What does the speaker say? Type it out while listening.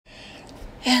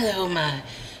Hello,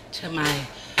 to my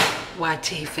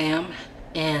YT fam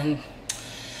and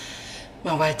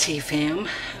my YT fam.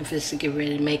 I'm supposed to get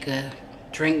ready to make a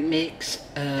drink mix.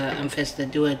 I'm supposed to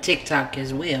do a TikTok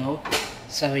as well,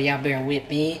 so y'all bear with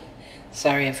me.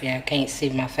 Sorry if y'all can't see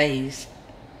my face.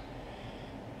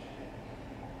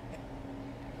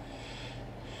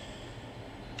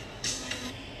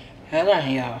 Hold on,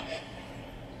 y'all.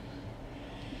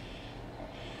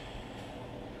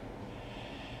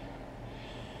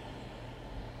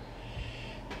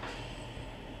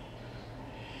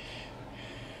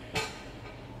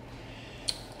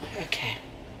 Okay.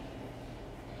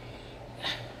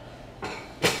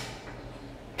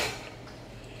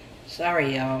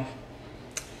 Sorry, y'all.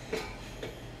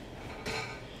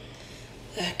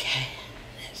 Okay,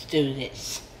 let's do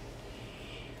this.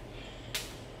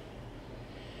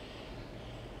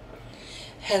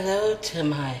 Hello to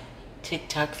my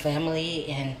TikTok family,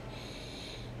 and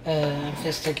I'm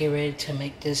just to get ready to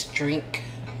make this drink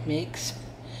mix.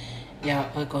 Y'all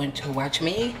are going to watch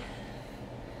me.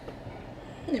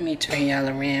 Let me turn y'all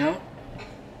around.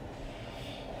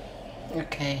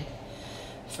 Okay,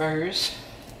 first,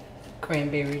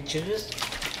 cranberry juice.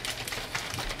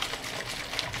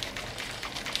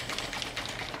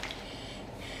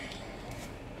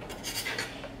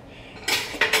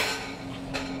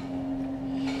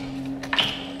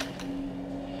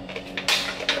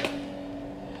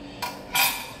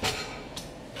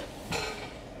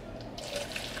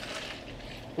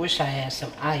 Wish I had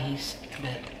some ice,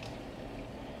 but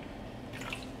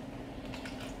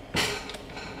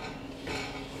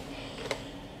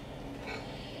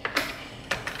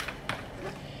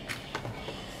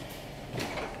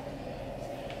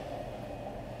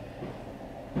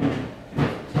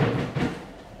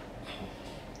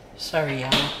sorry,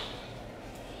 y'all.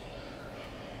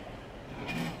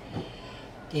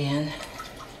 Then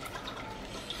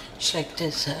shake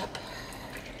this up.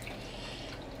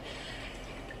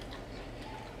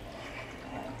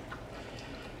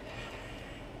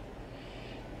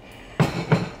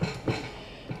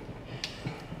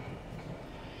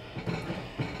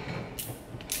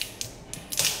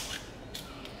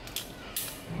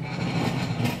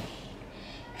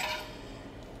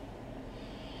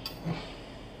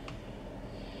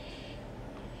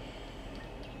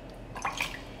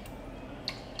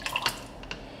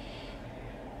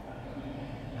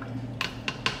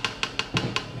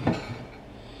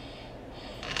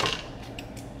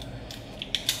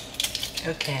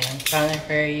 Okay, I'm trying to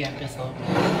hurry up before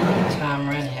time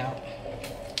run out.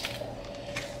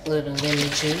 A little lemon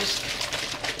juice.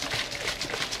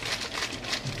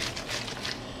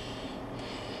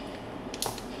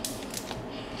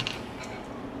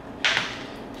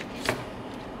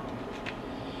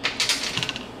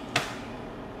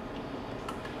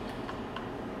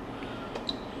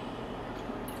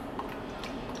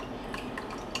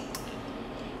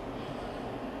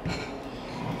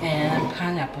 And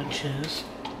pineapple juice.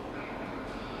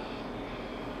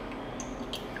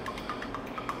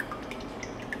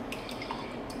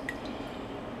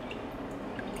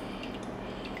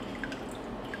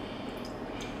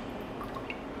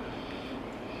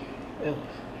 Ooh.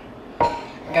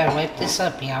 I gotta wipe this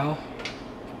up, y'all.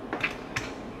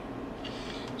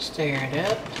 Stir it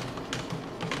up.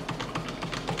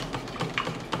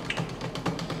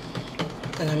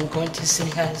 And I'm going to see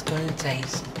how it's going to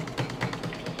taste.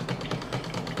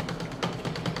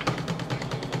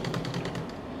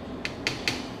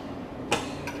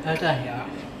 Hold on, y'all.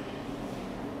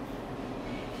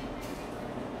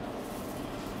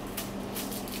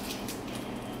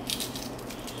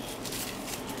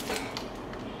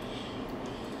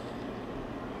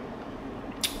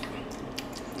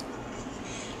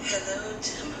 Hello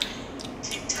to my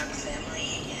TikTok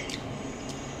family,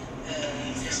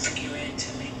 and just to get ready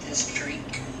to make this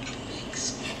drink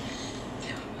mix.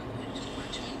 Y'all are going to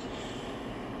watch me.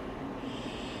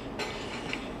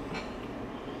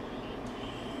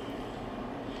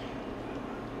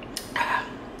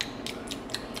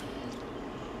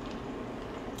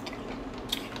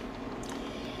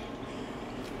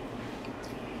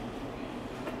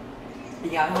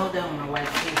 Y'all hold on, my wife,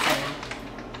 please.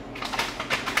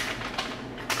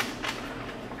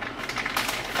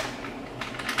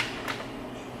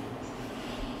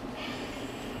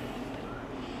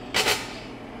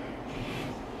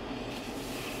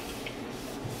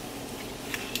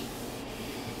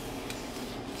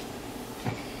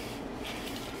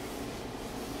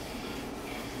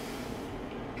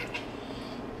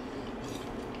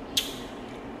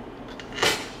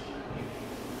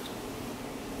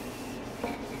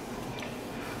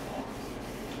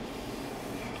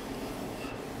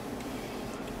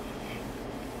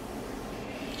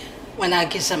 when I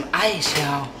get some ice,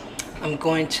 y'all, I'm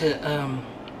going to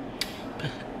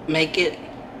make it.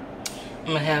 I'm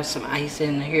gonna have some ice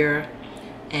in here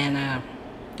and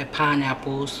the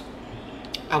pineapples.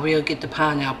 I will get the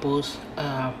pineapples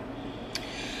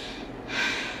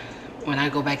when I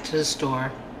go back to the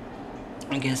store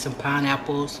and get some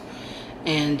pineapples,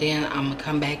 and then I'm gonna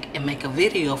come back and make a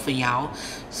video for y'all,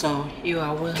 so you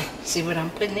all will see what I'm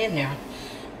putting in there.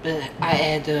 But I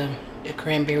add the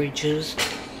cranberry juice,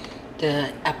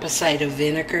 the apple cider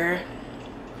vinegar,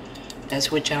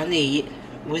 that's what y'all need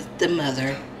with the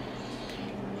mother.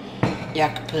 Y'all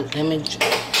can put lemon juice.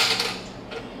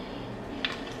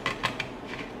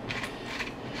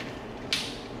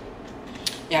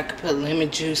 Y'all can put lemon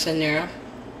juice in there.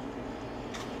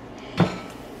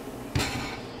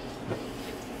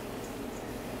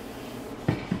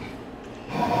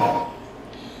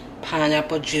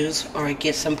 Pineapple juice, or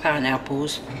get some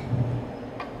pineapples.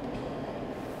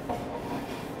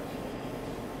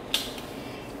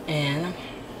 And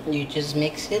you just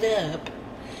mix it up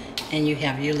and you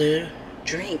have your little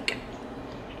drink.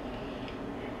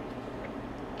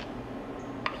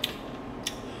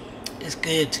 It's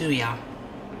good too, y'all.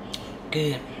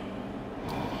 Good.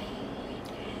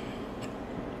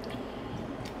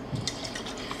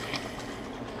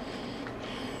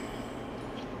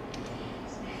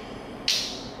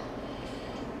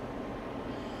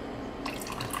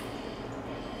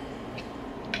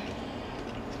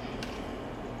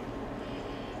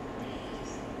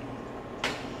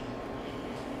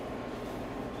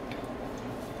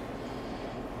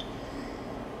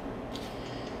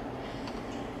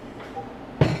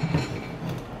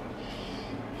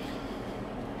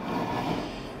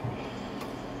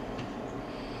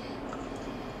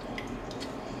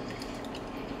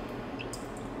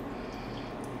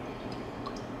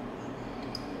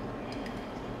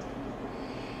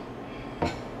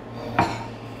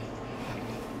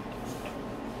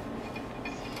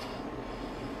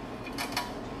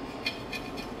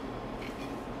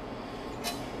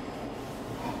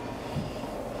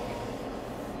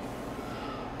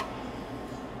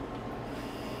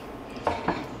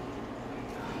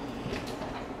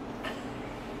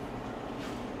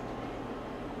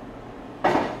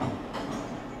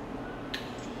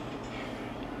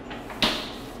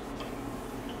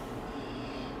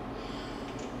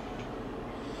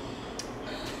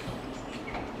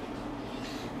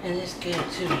 And it's good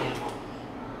too, y'all.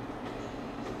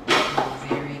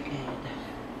 Very good.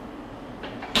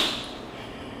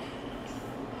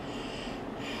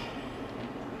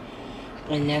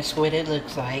 And that's what it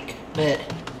looks like, but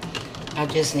I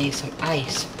just need some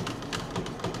ice.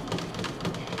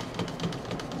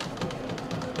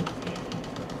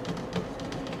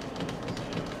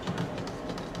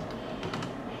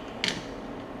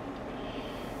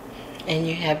 And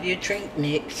you have your drink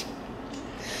mix.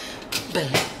 But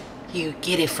you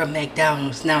get it from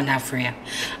McDonald's. No, not for real.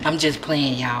 I'm just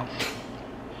playing, y'all.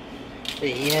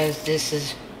 But yes, this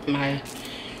is my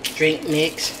drink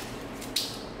mix.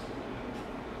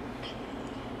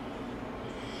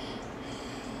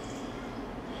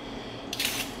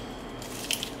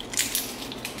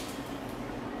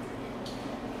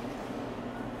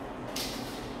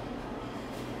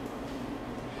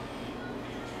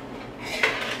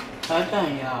 Hold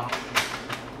on, y'all.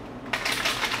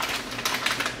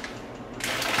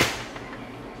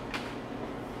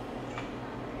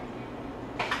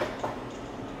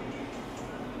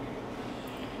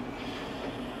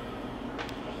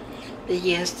 But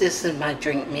yes, this is my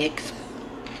drink mix.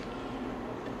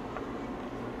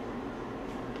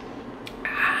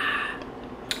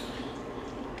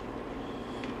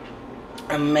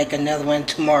 I'm gonna make another one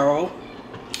tomorrow.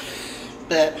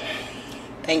 But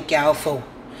thank y'all for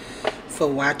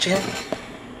watching.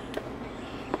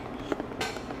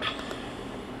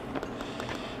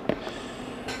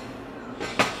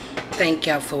 Thank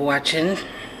y'all for watching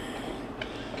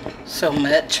so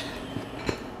much.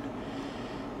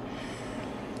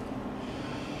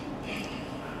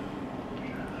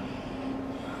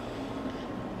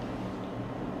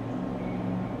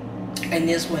 And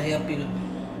this will help you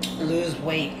lose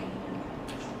weight.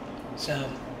 So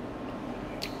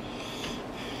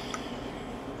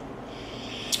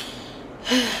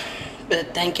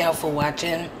but thank y'all for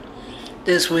watching.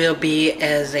 This will be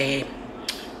as a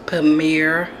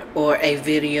premiere or a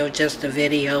video, just a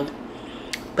video.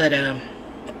 But I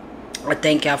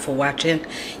thank y'all for watching.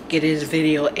 Give this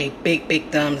video a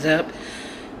big thumbs up.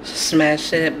 Smash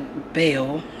that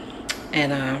bell,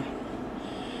 and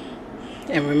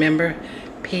remember,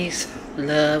 peace,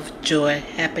 love, joy,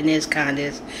 happiness,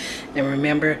 kindness, and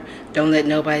remember, don't let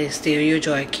nobody steal your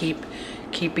joy. Keep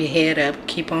keep your head up,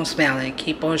 keep on smiling,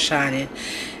 keep on shining,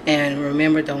 and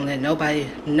remember, don't let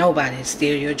nobody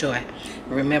steal your joy.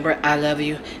 Remember, I love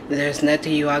you. There's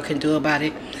nothing you all can do about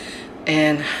it,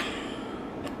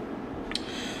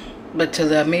 but to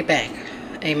love me back.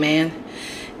 Amen.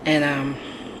 And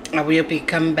I will be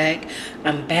coming back.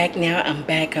 I'm back now. I'm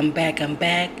back.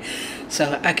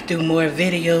 So I can do more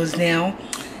videos now.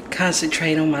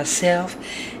 Concentrate on myself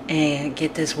and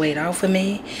get this weight off of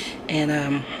me.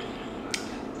 And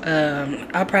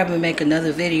I'll probably make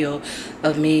another video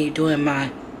of me doing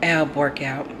my ab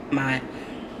workout, my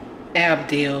ab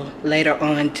deal later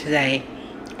on today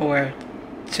or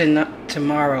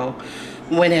tomorrow,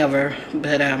 whenever.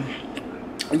 But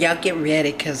y'all get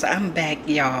ready, because I'm back,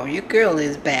 y'all. Your girl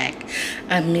is back.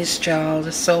 I missed y'all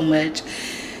so much,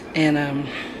 and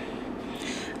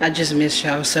I just miss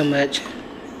y'all so much.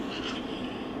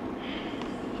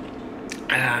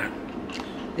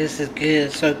 This is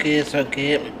good, so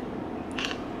good.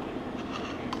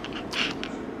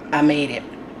 I made it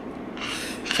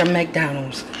from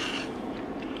McDonald's.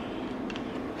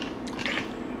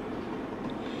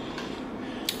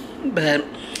 But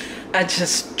I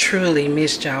just truly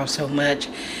missed y'all so much,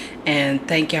 and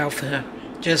thank y'all for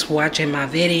just watching my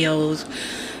videos.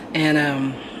 And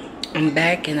I'm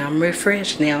back and I'm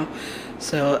refreshed now,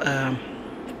 so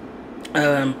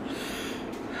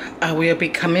I will be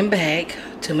coming back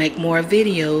to make more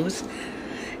videos,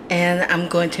 and I'm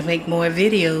going to make more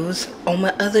videos on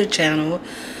my other channel.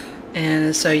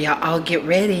 And so y'all all get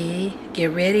ready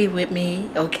with me,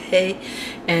 okay?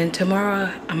 And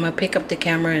tomorrow I'm gonna pick up the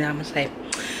camera and I'm gonna say,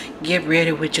 get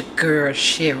ready with your girl,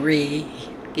 Cherie.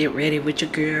 Get ready with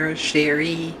your girl,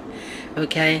 Cherie.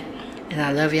 Okay? And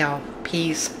I love y'all.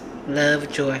 Peace,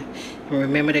 love, joy. And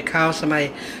remember to call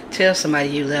somebody, tell somebody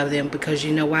you love them, because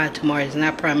you know why? Tomorrow is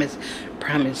not promised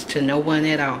to no one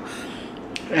at all.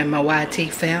 And my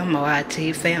YT fam,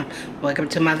 welcome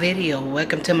to my video,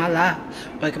 welcome to my live,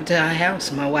 welcome to our house,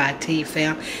 my YT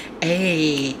fam.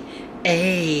 Hey,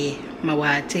 my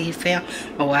YT fam,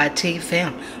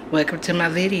 welcome to my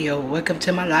video, welcome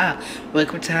to my live,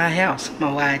 welcome to our house,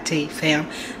 my YT fam.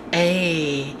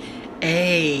 Hey,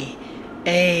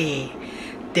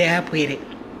 dab with it,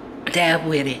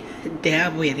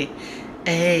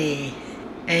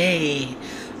 hey,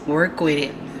 work with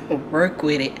it.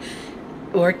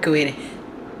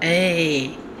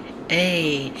 Hey,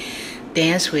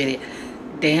 dance with it.